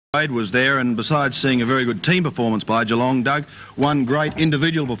Was there, and besides seeing a very good team performance by Geelong, Doug, one great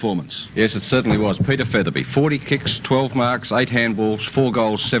individual performance. Yes, it certainly was. Peter Featherby, 40 kicks, 12 marks, 8 handballs, 4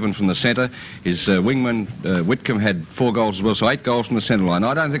 goals, 7 from the centre. His wingman, Whitcomb, had 4 goals as well, so 8 goals from the centre line.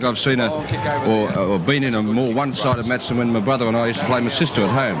 I don't think I've seen or been in a more one-sided match than when my brother and I used to play my sister at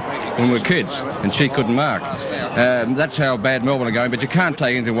home when we were kids, and she couldn't mark. That's how bad Melbourne are going, but you can't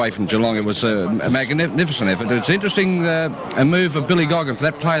take anything away from Geelong. It was a magnificent effort. It's interesting, a move of Billy Goggin for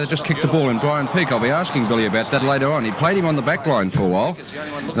that player that just kicked the ball in Brian Peake. I'll be asking Billy about that later on. He played him on the back line for a while.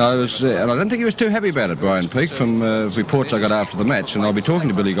 And I don't think he was too happy about it, Brian Peake, from reports I got after the match, and I'll be talking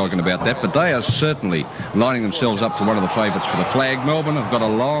to Billy Goggin about that. But they are certainly lining themselves up for one of the favourites for the flag. Melbourne have got a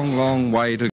long, long way to